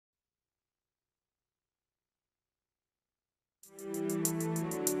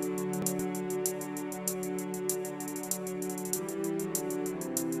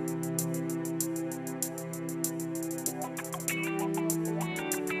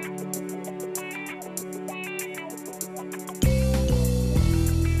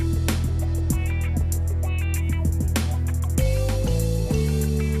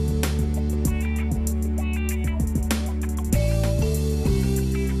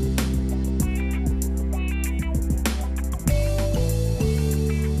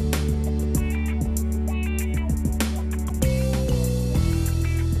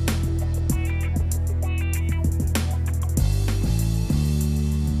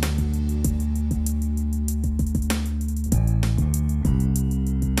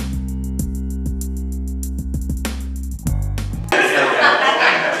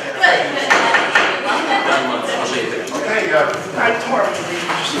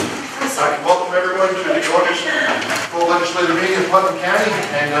Welcome everyone to the August full legislative meeting in Putnam County,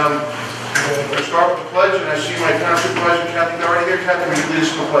 and we're going to start with the pledge. And I see my town supervisor, Kathy, already here. Kathy, will you lead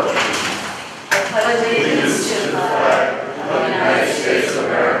us in the pledge? I pledge allegiance to the flag of the United States of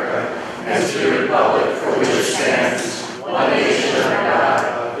America and to the republic for which it stands, one nation under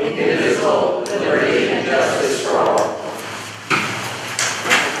God, indivisible, with liberty and justice for all.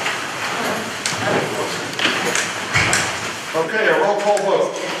 Okay, a roll call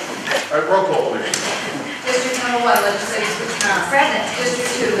vote. Roll call, please. District number 1, Legislator Putnam. Present. District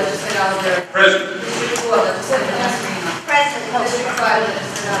 2, Legislator Oliver. Present. District 4, Legislator Nasrima. Present. District 5,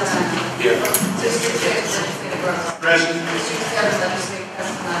 Legislator Alana. Here. District 6, Legislator Gross. Present. District 7, Legislator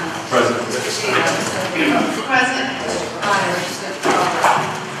Castellano. Present. District 8, Legislator Present. District 5, Legislator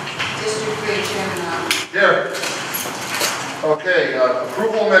Oliver. District 3, Chairman Allen. Here. Okay,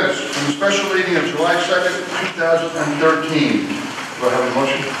 approval of minutes from the special meeting of July 2nd, 2013. Do I have a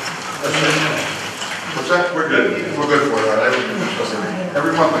motion? What's that? We're good. We're good for it.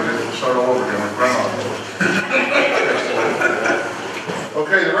 Every month I get to start all over again like Groundhog Day.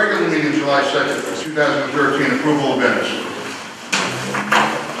 Okay, the regular meeting, July 2nd, 2013, approval of minutes.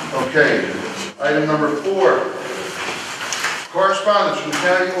 Okay, item number 4, correspondence from the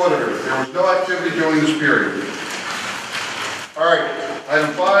county auditor. There was no activity during this period. All right,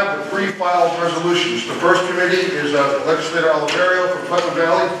 item 5, the pre-filed resolutions. The first committee is Legislator Oliverio from Putnam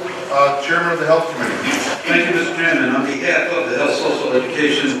Valley, Chairman of the Health Committee. Thank you, Mr. Chairman. On behalf of the Health, Social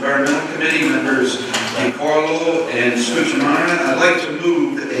Education, Environmental Committee, members DiCarlo and Scucciamara, I'd like to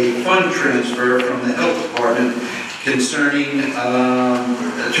move a fund transfer from the Health Department concerning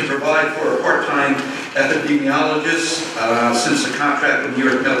to provide for a part-time epidemiologist since the contract with New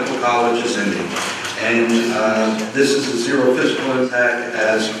York Medical College is ending. And this is a zero fiscal impact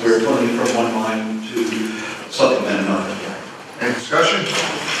as we're pulling from one line to supplement another. Any discussion?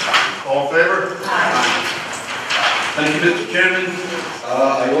 All in favor? Aye. Thank you, Mr. Chairman.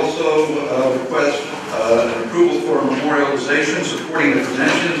 I also request an approval for a memorialization supporting the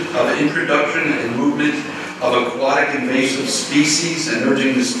prevention of introduction and movement of aquatic invasive species and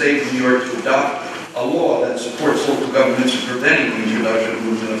urging the state of New York to adopt a law that supports local governments in preventing the introduction and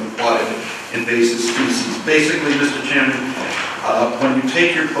movement of aquatic invasive species. Basically, Mr. Chairman, when you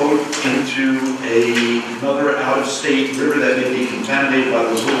take your boat into another out-of-state river that may be contaminated by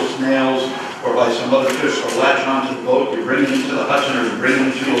those little snails or by some other fish that latch onto the boat, you bring it into the Hudson or you bring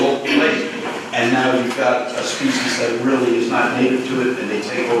it into a local lake, and now you've got a species that really is not native to it, and they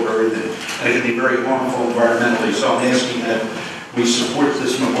take over, and it can be very harmful environmentally. So I'm asking that we support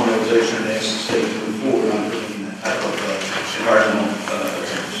this memorialization and ask the state to move forward on bringing that type of environmental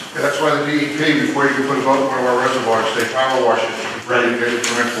attempts. Yeah, that's why the DEP, before you can put a boat in one of our reservoirs, they power wash it before you get a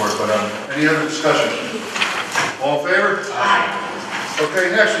permit for it. But any other discussion? All in favor? Aye.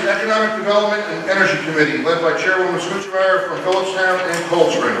 Okay, next, the Economic Development and Energy Committee, led by Chairwoman Scucciamara from Phillipstown and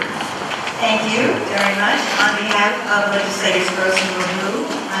Cold Spring. Thank you very much. On behalf of Legislators Gross and Ramou,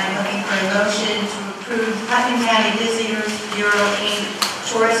 I'm looking for a motion to approve Putnam County Visitors Bureau Inc.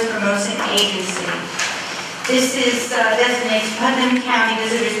 Tourist Promotion Agency. This designates Putnam County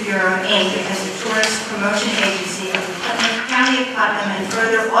Visitors Bureau Inc. as the tourist promotion agency of the County of Putnam, and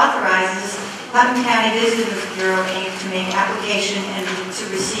further authorizes Putnam County Visitors Bureau Inc. to make application and to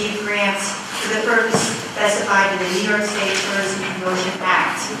receive grants for the purpose specified in the New York State Tourism Promotion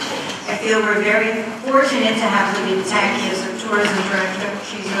Act. I feel we're very fortunate to have Libby Pataki as our tourism director.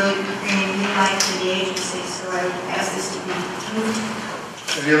 She's really bringing new life to the agency, so I would ask this to be moved.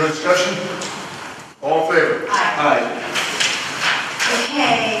 Any other discussion? All in favor? Aye.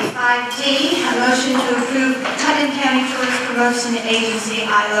 Okay, 5D, a motion to approve Putnam County Tourist Promotion Agency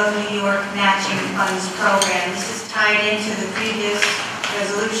I Love New York Matching Funds Program. This is tied into the previous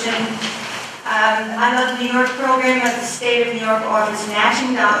resolution I Love New York program of the State of New York offers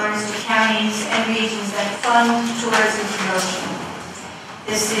matching dollars to counties and regions that fund tourism promotion.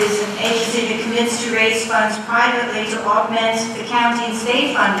 This is an agency that commits to raise funds privately to augment the county and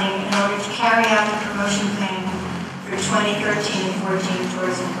state funding in order to carry out the promotion plan for 2013 and 14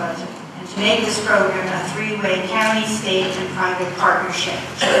 tourism budget, and to make this program a three-way county, state, and private partnership.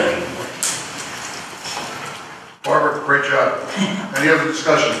 Barbara, great job. Any other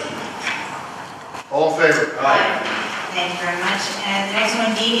discussion? All in favor? Aye. Thank you very much. And the next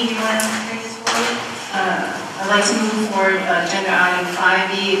one, Dee, do you want to bring this forward? I'd like to move forward agenda item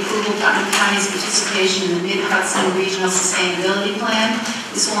 5B, approval of Putnam County's participation in the Mid-Hudson Regional Sustainability Plan.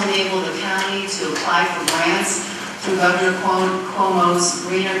 This will enable the county to apply for grants through Governor Cuomo's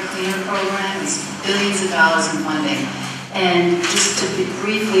Greener, Cleaner program. It's billions of dollars in funding. And just to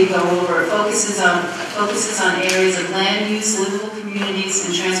briefly go over, it focuses on areas of land use, livable communities,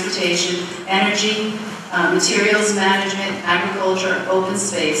 and transportation, energy, materials management, agriculture, open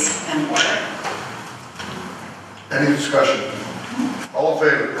space, and water. Any discussion? All in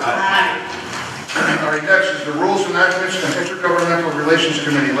favor? Aye. All right, next is the Rules, Enactments, and Intergovernmental Relations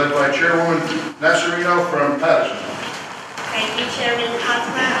Committee, led by Chairwoman Nasarino from Patterson. Thank you, Chairman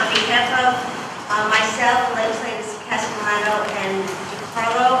Putnam. On behalf of myself, legislators Castellano and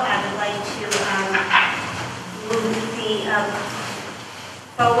DiCarlo, I would like to move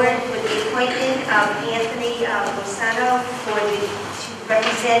forward with the appointment of Anthony Rosano to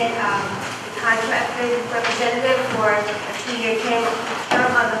represent the contractor representative for a 2-year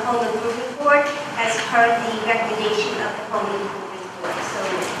term on the Home Improvement Board as per the recommendation of the Home Improvement Board. So,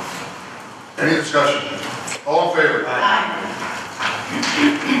 Any discussion? All in favor? Aye.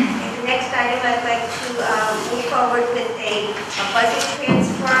 the next item, I'd like to move forward with a budget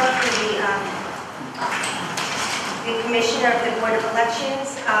transfer for the Commissioner of the Board of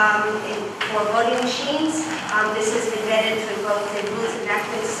Elections for voting machines. This has been vetted through both the Rules,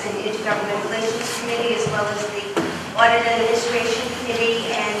 Enactments, and Intergovernmental Relations Committee as well as the Audit and Administration Committee,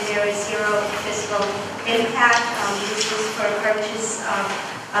 and there is zero fiscal impact. This is for purchase of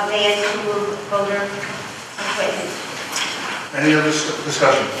a van to move voter equipment. Any other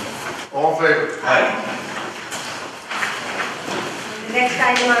discussion? All in favor? Aye. The next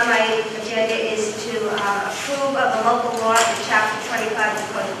item on my agenda is to approve of a local law in Chapter 25 of the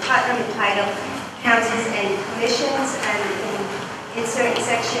Code of Putnam entitled Councils and Commissions, and insert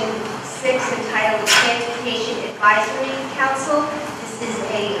section 6 entitled Transportation Advisory Council. This is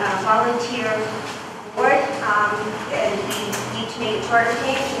a volunteer board, and we need to make a charter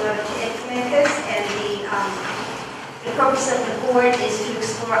change in order to implement this, and the purpose of the board is to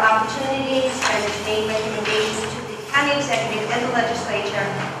explore opportunities and to make recommendations to the county executive and the legislature,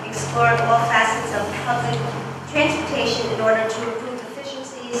 explore all facets of public transportation in order to improve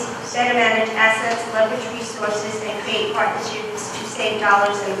efficiencies, better manage assets, leverage resources, and create partnerships to save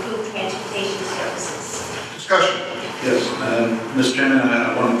dollars and improve transportation services. Discussion. Yes, Mr. Chairman,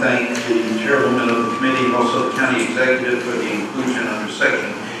 I want to thank the chairwoman of the committee and also the county executive for the inclusion under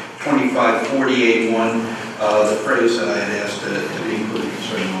section 2548.1, the phrase that I had asked to be included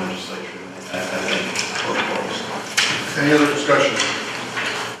concerning the legislature. I thank both parties. Any other discussion?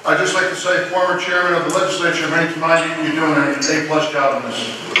 I'd just like to say, former chairman of the legislature, many tonight, you're doing an A+ job in this.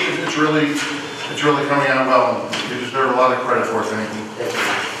 It's really coming out well, and you deserve a lot of credit for it. Thank you.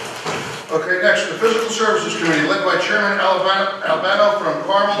 Okay, next, the Physical Services Committee, led by Chairman Albano from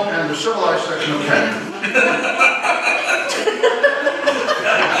Carmel and the Civilized section of Kent.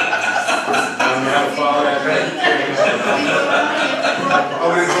 Oh,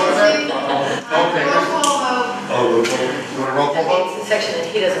 we didn't vote on that? Okay. Roll call vote. Oh, roll call. You want a roll call vote? It's the section that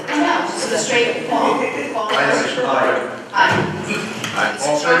he doesn't. No, just a straight call. Aye.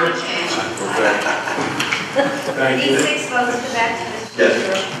 All in favor? Need 6 votes for that, Mr. Yes.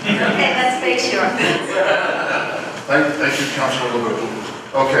 Okay, let's make sure. Thank you, Councilor LaBeau.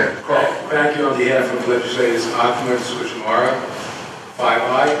 Okay, Carl. Thank you on behalf of legislators Ockman, Switchamara.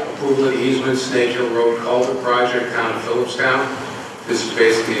 5I, approval of the easements, Snake Hill Road Culvert Project, Town of Phillipstown. This is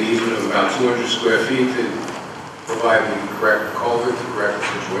basically an easement of about 200 square feet to provide the correct culvert to correct the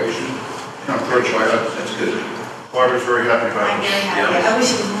situation. No, third choice. That's good. Barbara's very happy about I'm it. very happy. I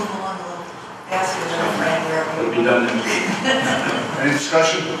wish it would move along a little faster than our friend It'll wherever. be done next week. Any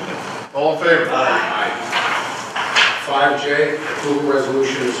discussion? All in favor? Aye. 5J, approval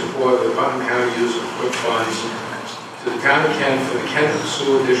resolution in support of the Putnam County use of quick funds to the town of Kent for the Kent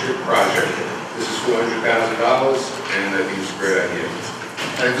Sewer District project. This is $400,000, and I think it's a great idea.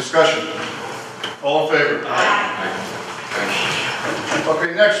 Any discussion? All in favor? Thank you.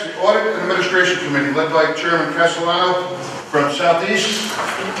 Okay, next, the Audit and Administration Committee, led by Chairman Castellano from Southeast.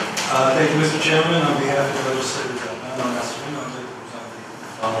 Thank you, Mr. Chairman. On behalf of the legislators of Putnam, I'd like to present the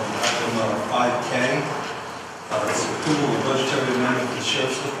following item 5K. It's approval of budgetary amendment for the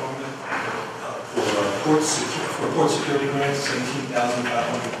Sheriff's Department for port security grants, $17,500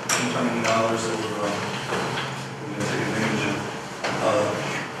 that we're going to take advantage of.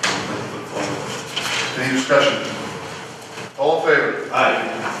 Any discussion? All in favor? Aye.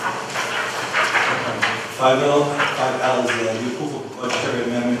 5L is the approval of budgetary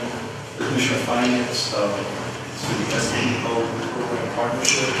amendment for the Commission of Finance. It's for the SPO program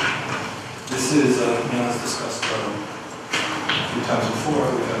partnership. This is, as discussed a few times before,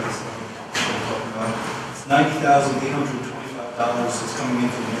 we've had this talking about. It's $90,825. It's coming in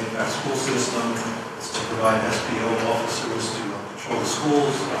from the Mayapack school system. It's to provide SPO officers to control the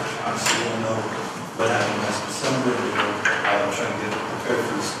schools. Obviously, we don't know what happened last December. We're trying to get prepared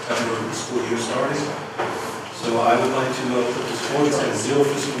for the September school year starting. So I would like to put this forward. It's a zero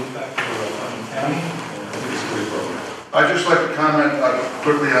fiscal impact for Putnam County. And I think it's a great program. I'd just like to comment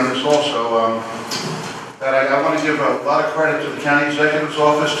quickly on this also, that I want to give a lot of credit to the County Executive's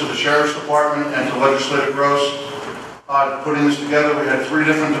Office, to the Sheriff's Department, and to Legislator Gross on putting this together. We had 3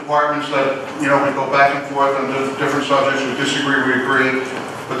 different departments that, we go back and forth on different subjects. We disagree, we agree.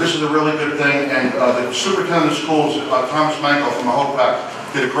 But this is a really good thing, and the Superintendent of Schools, Thomas Manko from Mahopac,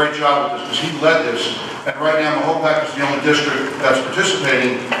 did a great job with this, because he led this. And right now, Mahopac is the only district that's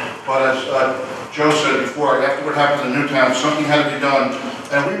participating, but as Joe said before, after what happened in Newtown, something had to be done.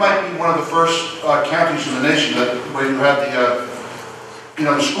 And we might be one of the first counties in the nation where you had the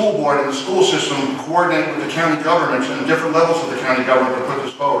school board and the school system coordinate with the county governments and different levels of the county government to put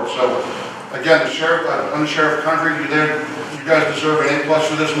this forward. So, again, the sheriff, I'm the sheriff of country. You guys deserve an A+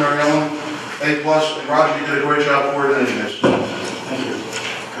 for this, Mary Ellen. A+. And Roger, you did a great job coordinating this. Thank you.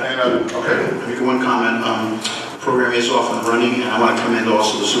 And, okay. Make one comment. The program is off and running, and I want to commend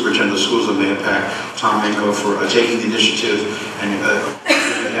also the Superintendent of Schools of Mayapack, Tom Manko, for taking the initiative and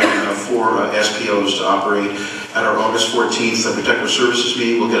having 4 SPOs to operate. At our August 14th Protective Services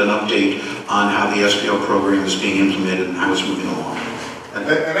meeting, we'll get an update on how the SPO program is being implemented and how it's moving along. An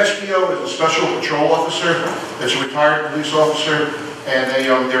SPO is a Special Patrol Officer. It's a retired police officer, and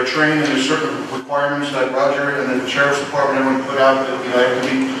they're trained, and there's certain requirements that Roger and the Sheriff's Department everyone put out that they have to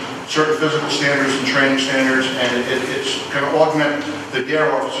meet certain physical standards and training standards, and it's going to augment the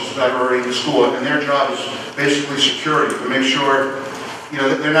DARE officers that are already in the school, and their job is basically security, to make sure,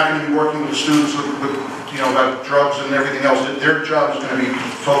 that they're not going to be working with students with about drugs and everything else. Their job is going to be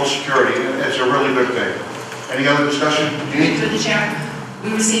total security, and it's a really good thing. Any other discussion? Through the chair, we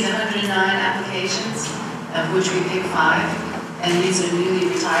received 109 applications, of which we picked 5, and these are newly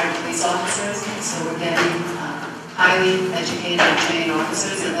retired police officers, so we're getting highly educated and trained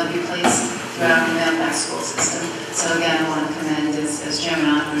officers, and they'll be placed throughout the Mayapack school system. So again, I want to commend, as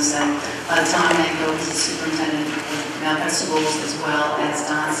Chairman Osborne said, Tom Manko, who's the superintendent of Mayapack schools, as well as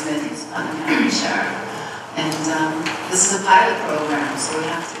Don Smith, who's Putnam County Sheriff. And this is a pilot program, so we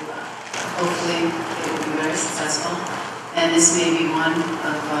have to, hopefully, it will be very successful. And this may be one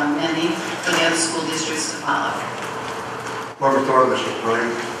of many for the other school districts to follow. Whoever thought of this was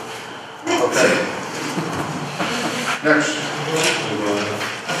brilliant. Okay. Next.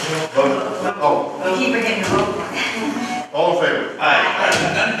 Keep forgetting to vote. All in favor? Aye.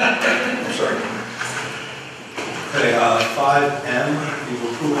 I'm sorry. Okay, 5M, the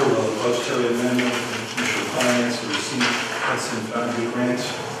approval of budgetary amendment for the Commission of Finance to receive Hudson Foundry grant.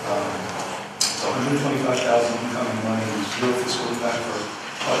 It's $125,000 incoming money, zero fiscal impact for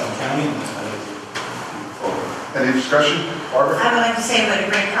Putnam County. Any discussion? Barbara? I would like to say what a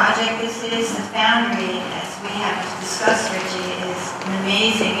great project this is. The Foundry, as we have discussed, Richie, is an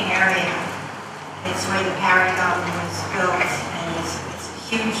amazing area. It's where the Paragon was built, and it's a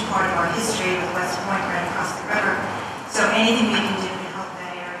huge part of our history with West Point right across the river. So anything we can do to help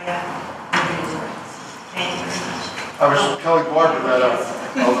that area, we're going to do it. Thank you very much. I was telling Barbara that,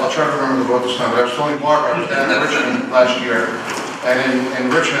 I'll try to remember the vote this time, but I was telling Barbara, I was down in Richmond last year, and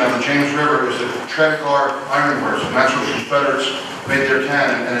in Richmond on the James River is the Tredegar Iron Works, and that's where the Confederates made their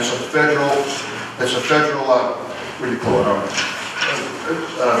cannon, and it's a federal, what do you call it?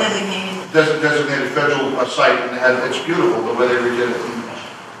 Designated federal site, and it's beautiful the way they redid it.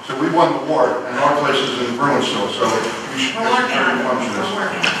 So we won the war, and our place is in ruins still, so we should We're working on it. function this. We're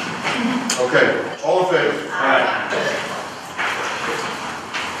working on it. Okay, all in favor? Aye.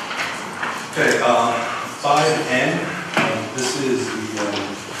 Okay, 5N, this is the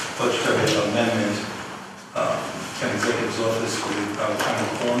budgetary amendment, County Executive's Office for the County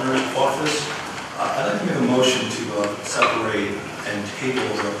Coroner Office. I'd like to make a motion to separate and table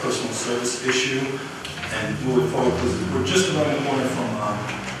the personal service issue and move it forward, because we're just around the corner from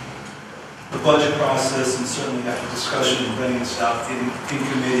the budget process, and certainly after discussion and bringing this out in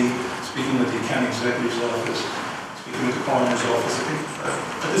committee, speaking with the county executive's office, speaking with the coroner's office, I think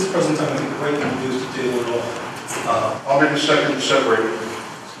at this present time, I think the right thing to do is to table it off. I'll make a second to separate.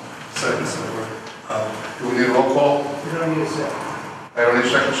 Second, separate. Do we need a roll call? We don't need a second. I don't need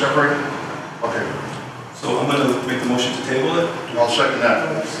a second to separate? Okay, So I'm going to make the motion to table it. I'll second that.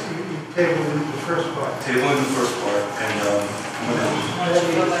 You tabled the first part. Table in the first part, and I'm going to,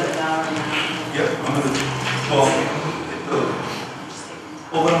 Go by the dollar amount. yep, I'm going to, well,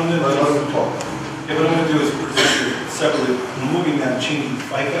 what I'm going to Let do, them talk. yeah, what I'm going to do is present it separately, removing that changing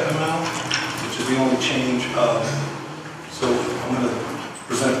FICA amount, which is the only change. So I'm going to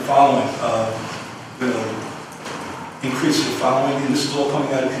present the following. I'm going to increase the following, and this is all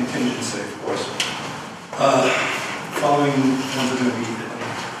coming out of contingency, of course. Following ones are going to be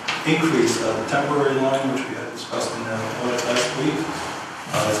increased. The temporary line, which we had discussed in the audit last week,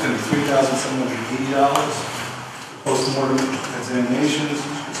 it's going to be $3,780. Postmortem examinations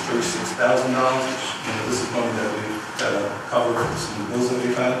is $36,000. This is money that we've got to cover some of the bills that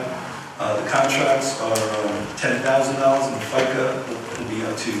we've had. The contracts are $10,000, and the FICA will be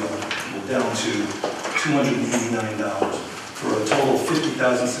down to $289 for a total of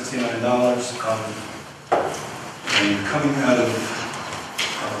 $50,069. And coming out of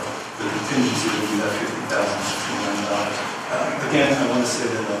the contingency will be that $50,069. Again, I want to say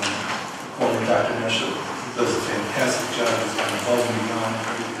that former Dr. Nesha does a fantastic job. He's gone above and beyond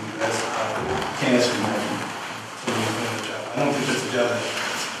everything you ask. Can't ask him more than a job. I don't think that's a job that,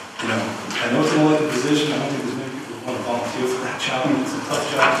 I know it's an elected position. I don't think there's many people who want to volunteer for that job. It's a tough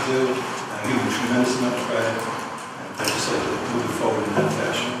job to do. I give him a tremendous amount of credit. And I just like to move it forward in that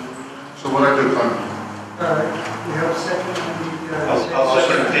fashion. So what I do, Connor? All right, we have a second on the... I'll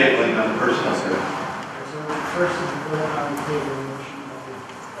second tabling on the personnel. So first is the vote on the table motion of the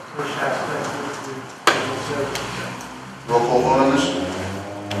first aspect of the service. Roll call vote on this?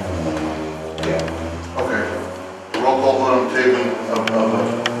 Yeah. Okay. Roll call vote on the table of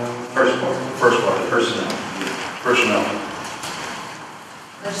First part. first part, Personnel. personnel.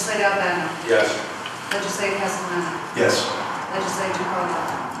 Legislator Albano. Yes. Legislator Castellano. Yes. Legislator DeCarlo.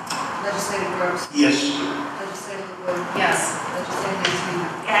 Legislator Gross. Yes. Legislator LeBoy. Yes. Legislator Martina.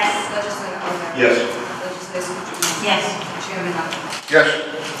 Yes. Legislator Overbaugh. Yes. Legislator Scrutiny. Yes. Chairman Hunt. Yes.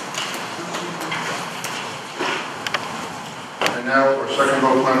 And now our second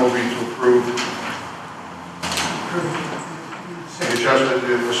vote plan will be to approve the adjusted,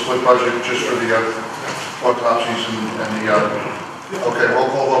 the split budget just for the autopsies and the, okay, roll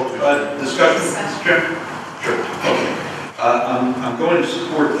call vote, please. Discussion, Mr. Chairman? Sure. Okay. I'm going to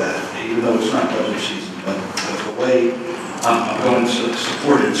support that, even though it's not budget season, but the way I'm going to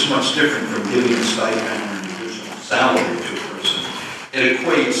support it, it's much different from giving a stipend or additional salary to a person. It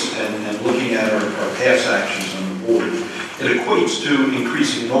equates, and looking at our past actions on the board, it equates to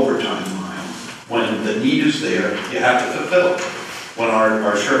increasing an overtime line. When the need is there, you have to fulfill it. When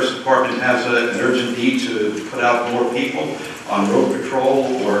our sheriff's department has an urgent need to put out more people on road patrol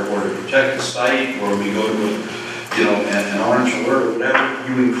or to protect the site, or we go to an orange alert or whatever,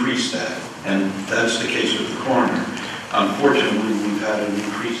 you increase that. And that's the case with the coroner. Unfortunately, we've had an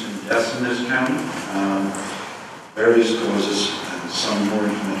increase in deaths in this county, various causes, and some more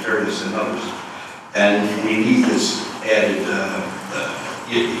nefarious than others. And we need this added,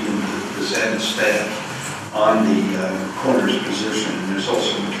 this added staff on the coroner's position, and there's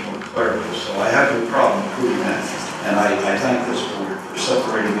also much more clerical. So I have no problem approving that. And I thank this board for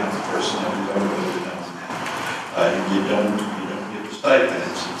separating out the personnel who don't go to that. You don't get the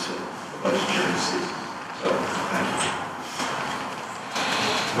stipends until the budgetary season. So, thank you.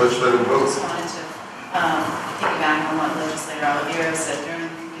 Legislative vote. Just wanted to piggyback on what Legislator Oliveira said during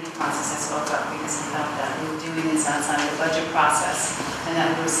the committee process. I spoke up because he felt that we were doing this outside of the budget process and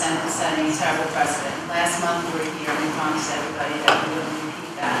that we were setting a terrible precedent. Last month we were here and promised everybody that we wouldn't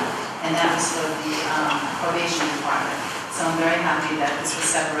repeat that, and that was for the probation department. So I'm very happy that this was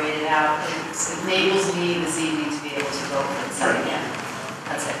separated out. It enables me this evening to be able to go over this again.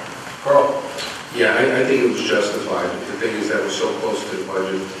 That's it. Carl. Yeah, I think it was justified. The thing is that we're so close to the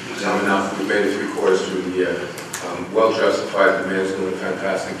budget. Coming out, we made it 3/4 through the year. Well justified. The man's doing a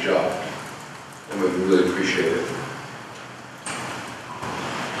fantastic job. And we really appreciate it.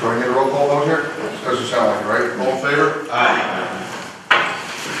 Do I need a roll call vote here? Doesn't sound like it, right? All in favor? Aye.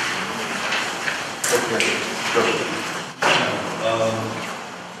 Okay. Go.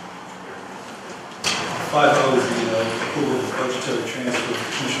 5O is the approval of budgetary transfer to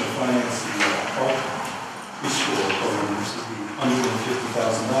Commissioner of Finance, the park preschool program. This is the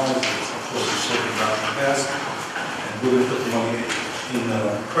 $150,000, it's of course a circuit about the past. And we're going to put the money in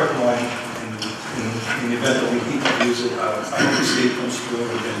the correct line in in the event that we need to use it, I hope the state comes through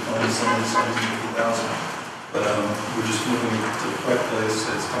and can fund some of the 750,000. But we're just moving it to the correct place.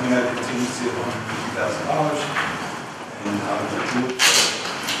 It's coming out of contingency of $150,000. And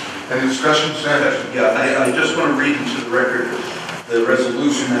Any discussion? Senator? Yeah, I just want to read into the record the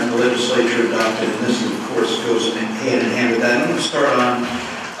resolution that the legislature adopted, and this, of course, goes hand in hand with that. I'm going to start on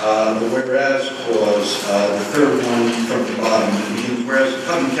the whereas clause, the third one from the bottom. It begins, whereas the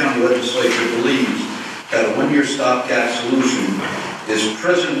Putnam County Legislature believes that a one-year stopgap solution is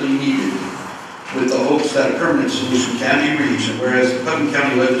presently needed with the hopes that a permanent solution can be reached, and whereas the Putnam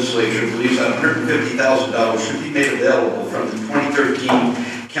County Legislature believes that $150,000 should be made available from the 2013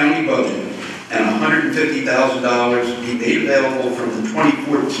 county budget and $150,000 be made available from the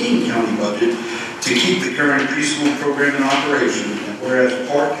 2014 county budget to keep the current preschool program in operation. And whereas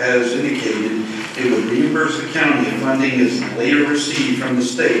Park has indicated it would reimburse the county if funding is later received from the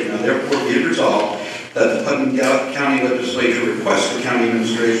state. Now therefore be it resolved that the Putnam County Legislature requests the county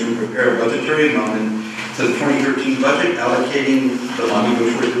administration prepare a budgetary amendment to the 2013 budget, allocating the money,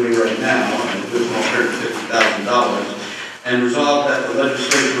 which we're doing right now, an additional $150,000. And resolve that the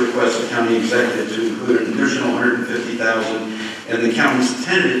legislature requests the county executive to include an additional $150,000 in the county's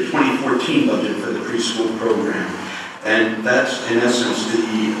tentative 2014 budget for the preschool program. And that's in essence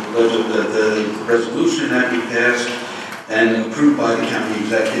the resolution that we passed and approved by the county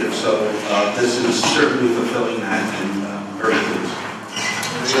executive. So this is certainly fulfilling that, and very pleased.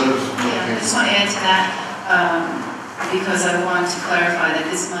 Yeah, I just want to add to that because I want to clarify that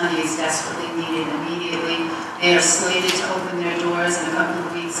this money is desperately needed immediately. They are slated to open their doors in a couple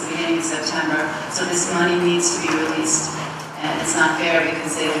of weeks, beginning in September. So this money needs to be released. And it's not fair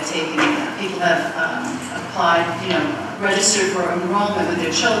because they have taken, people have applied, registered for enrollment with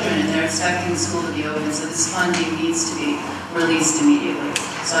their children, and they're expecting the school to be open. So this funding needs to be released immediately.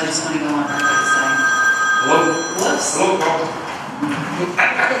 So I just want to go on record to say. Hello? Whoops. Hello, Carl.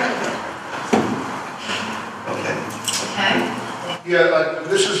 Okay. Okay. Yeah,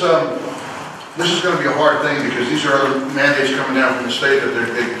 this is going to be a hard thing because these are other mandates coming down from the state that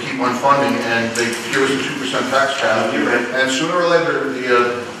they keep on funding, and they give us a 2% tax cap. You're right. And sooner or later,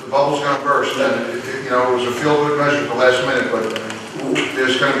 the bubble's going to burst. And it was a feel-good measure at the last minute, but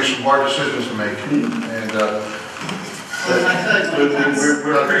there's going to be some hard decisions to make. And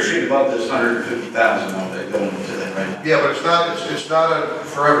we're appreciative about this $150,000 that going into that, right? yeah, but it's not a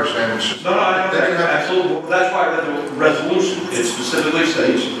forever stand. It's just, No, absolutely. That's why I read the resolution. It specifically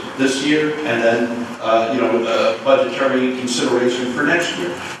states this year and then, budgetary consideration for next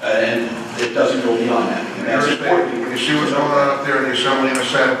year. And it doesn't go beyond that. And that's important. You see what's going on up there in the Assembly and the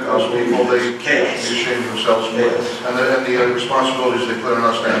Senate, those people, they ashamed themselves and the responsibilities they put on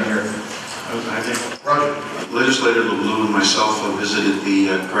us down here. Roger. Legislator LeBlue and myself visited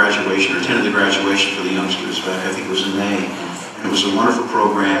the graduation, or attended the graduation for the youngsters back, I think it was in May. And it was a wonderful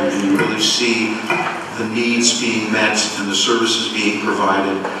program, and you really see the needs being met and the services being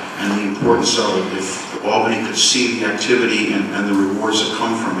provided and the importance of it. If Albany could see the activity and the rewards that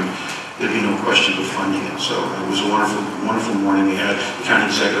come from it, there'd be no question of funding it. So it was a wonderful, wonderful morning. We had the county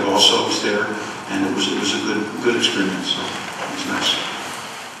executive also was there, and it was a good experience. So it was nice.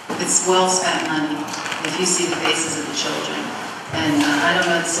 It's well spent money if you see the faces of the children. And I don't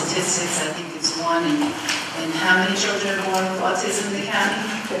know the statistics, I think it's one. And how many children are born with autism in the county?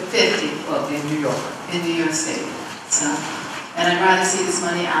 50. Well, in New York. In New York State. So, and I'd rather see this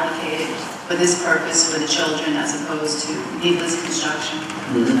money allocated for this purpose for the children as opposed to needless construction.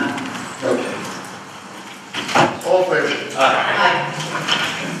 Okay. All in favor? Aye.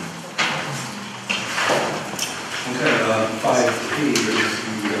 Okay, 5P is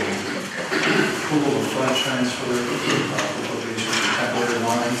the approval of fund transfer, appropriation to temporary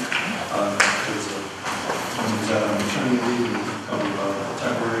line. There's someone who's out on maternity leave, we cover a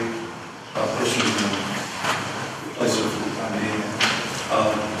temporary person who's going to replace her for the time being.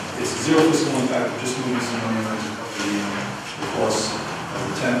 It's zero fiscal impact, we're just moving some money around to cover the costs of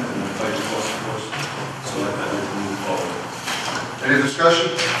the temp and the fight cost, of course. So that will move forward. Any discussion?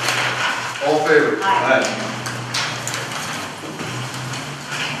 All in favor? Aye.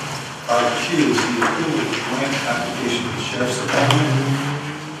 Q is the approval of the grant application to the Sheriff's Department.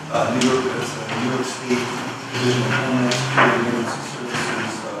 New York State Division of Homeland Security and Emergency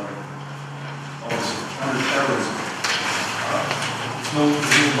Services Office of Counterterrorism. There's no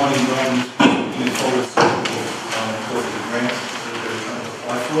money going forward, so we'll go for the grant that they're trying to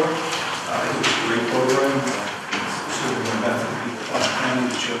apply for. It's a great program. It's certainly going to benefit the people of Putnam County,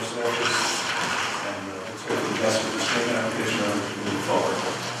 the Sheriff's Office, and let's hope for the best with this grant application to move forward.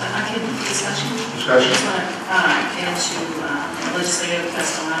 I Discussion? Discussion? Just want to get into legislative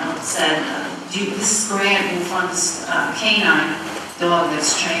Castellano said, this grant will fund this canine dog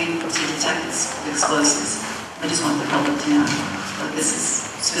that's trained to detect explosives. I just want the public to know what this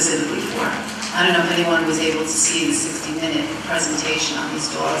is specifically for. I don't know if anyone was able to see the 60-minute presentation on these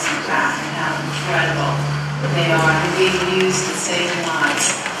dogs in the back and how incredible they are. They're being used to save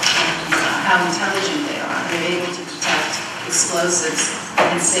lives, and how intelligent they are. They're able to detect explosives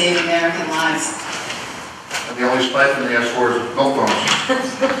and save American lives. And the only stipend they ask for is milk bones.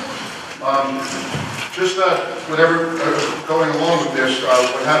 Just whatever going along with this,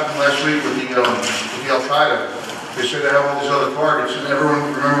 what happened last week with the Al-Qaeda, they said they have all these other targets, and everyone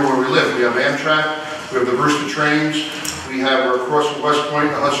remember where we live. We have Amtrak, we have the Brewster trains, we have across from West Point,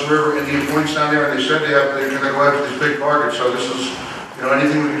 the Hudson River, Indian Point's down there, and they said they're going to go after these big targets. So this is,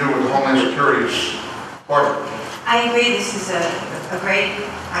 anything we can do with the Homeland Security is part of it. I agree, this is a great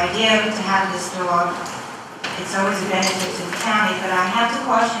idea to have this dog. It's always a benefit to the county, but I have to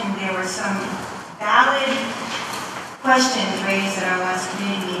caution there were some valid questions raised at our last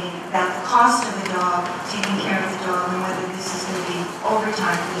committee meeting about the cost of the dog, taking care of the dog, and whether this is going to be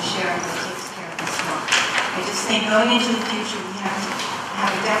overtime for the sheriff that takes care of this dog. I just think going into the future, we have to have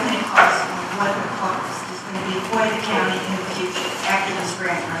a definite cost on what the cost is going to be for the county in the future after this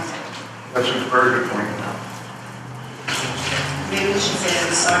grant runs out. That's a very good point. Maybe we should say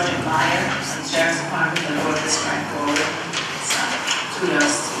that Sergeant Meyer from the Sheriff's Department that brought this grant forward. So,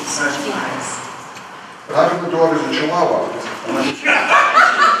 kudos to Sergeant Myers. But how come the dog is a Chihuahua?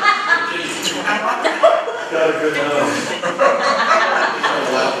 Got a good nose.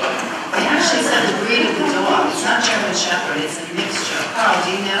 They actually said the breed of the dog. It's not German Shepherd, it's a mixture. Carl,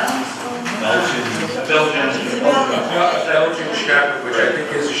 do you know? Belgian Shepherd, which I think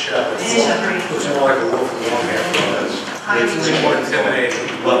is a Shepherd. It is a breed. Looks more like a wolf with long hair. It's more intimidating.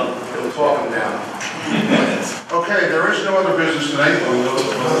 It'll talk them down. Okay, there is no other business tonight.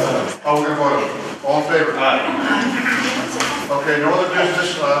 Oh, we're going to vote. All in favor? Aye. Okay, no other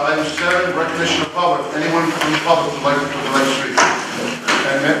business. Item 7, recognition of public. Anyone from the public would like to speak?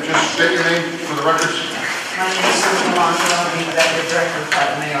 And then just state your name for the records. My name is Susan Alonso, I'm the Executive Director of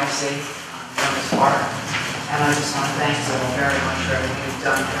Putnam ARC on this park. And I just want to thank you all very much for everything you've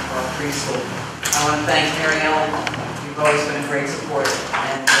done for our preschool. I want to thank Mary Ellen. You've always been a great support,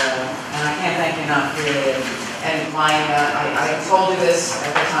 and I can't thank you enough, really. And I told you this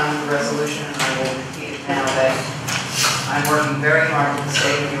at the time of the resolution, and I will repeat it now, that I'm working very hard with the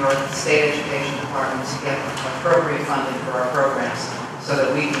State of New York, the State Education Department, to get appropriate funding for our programs so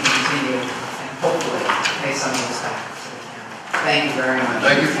that we can continue and hopefully pay some of this back to the county. Thank you very much.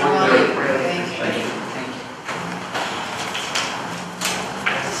 Thank you for your Really, Thank you. thank you.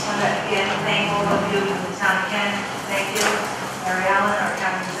 I just want to again thank all of you from the town of Kent. Thank you, Mary Ellen, our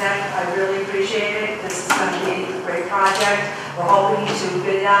county exec. I really appreciate it. This is going to be a great project. We're hoping to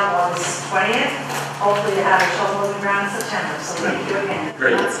bid it out August 20th. Hopefully to have a shovel in the ground in September. So thank you again.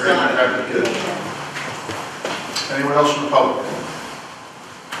 Great. Good. Anyone else from the public?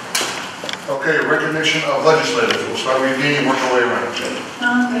 Okay, recognition of legislators. We'll start with you and work our way around. Joseph?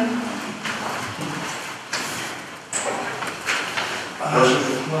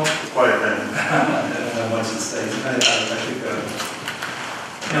 Well, Quiet man. I don't have much to say. I think,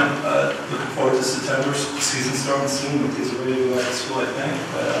 looking forward to September, season starting soon, the kids are ready to go back to school, I think,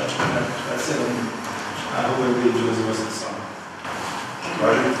 but that's it. I hope everybody enjoys the rest of the summer.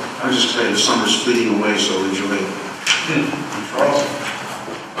 Roger? I was just saying, the summer's fleeting away, so enjoy it. Charles?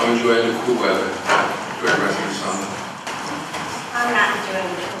 I'm enjoying the cool weather. Enjoy the rest of the summer. I'm not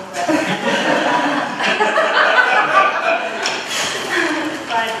enjoying the cool weather.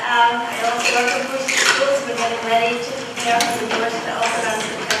 But I also work with Brewster schools. We're getting ready to prepare for the doors to open on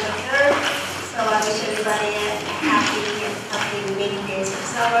September 3rd. So I wish everybody a happy meeting days of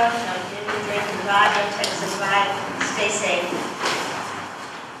summer. No drinking, drinking, drive, no Texas ride. Stay safe.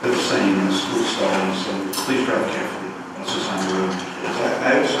 They're saying in the school starting, so please drive carefully. That's just on the road.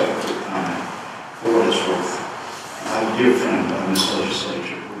 I also have a quick comment, for what it's worth. I have a dear friend in this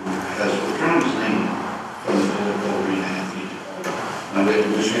legislature who has withdrawn his name from the political arena, Anthony. And I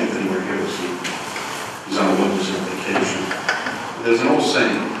wish Anthony were here this evening. He's on a witness vacation. There's an old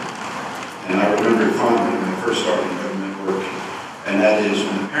saying, and I remember it fondly when I first started government work, and that is,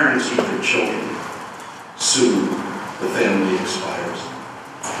 when the parents eat their children, soon the family expires.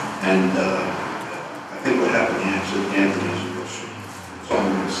 And I think what happened to Anthony is real shame. That's all I'm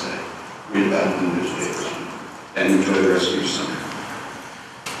going to say. Read about it in the newspapers. And enjoy the rest of your summer.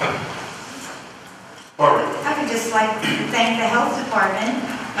 Barbara? I would just like to thank the health department.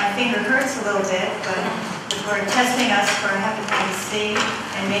 My finger hurts a little bit, but for testing us for hepatitis see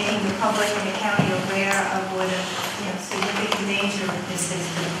and making the public and the county aware of what a significant nature of this is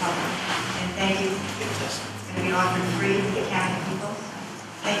to the public. And thank you. It's going to be offered free to the county people.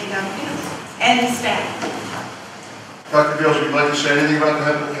 Thank you, Dr. Beals. And the staff. Dr. Beals, would you like to say anything about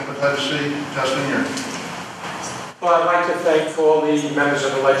the hepatitis C testing here? Well, I'd like to thank all the members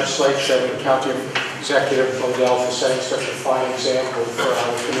of the legislature and County Executive Odell for setting such a fine example for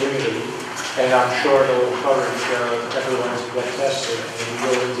our community. And I'm sure it will encourage everyone to get tested, and we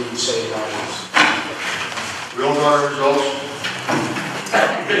will indeed save lives. We all got our results.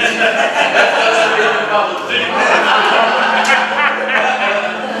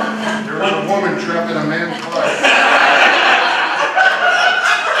 There was a woman trapped in a man's body.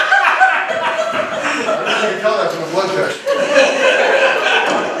 I don't think you can tell that from the blood test.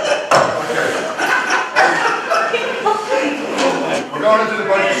 Okay. We're going into the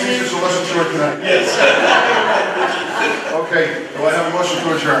budget season, so listen to it tonight. Yes. Okay, do I have a motion to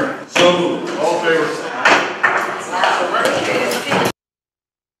adjourn? So moved. All in favor?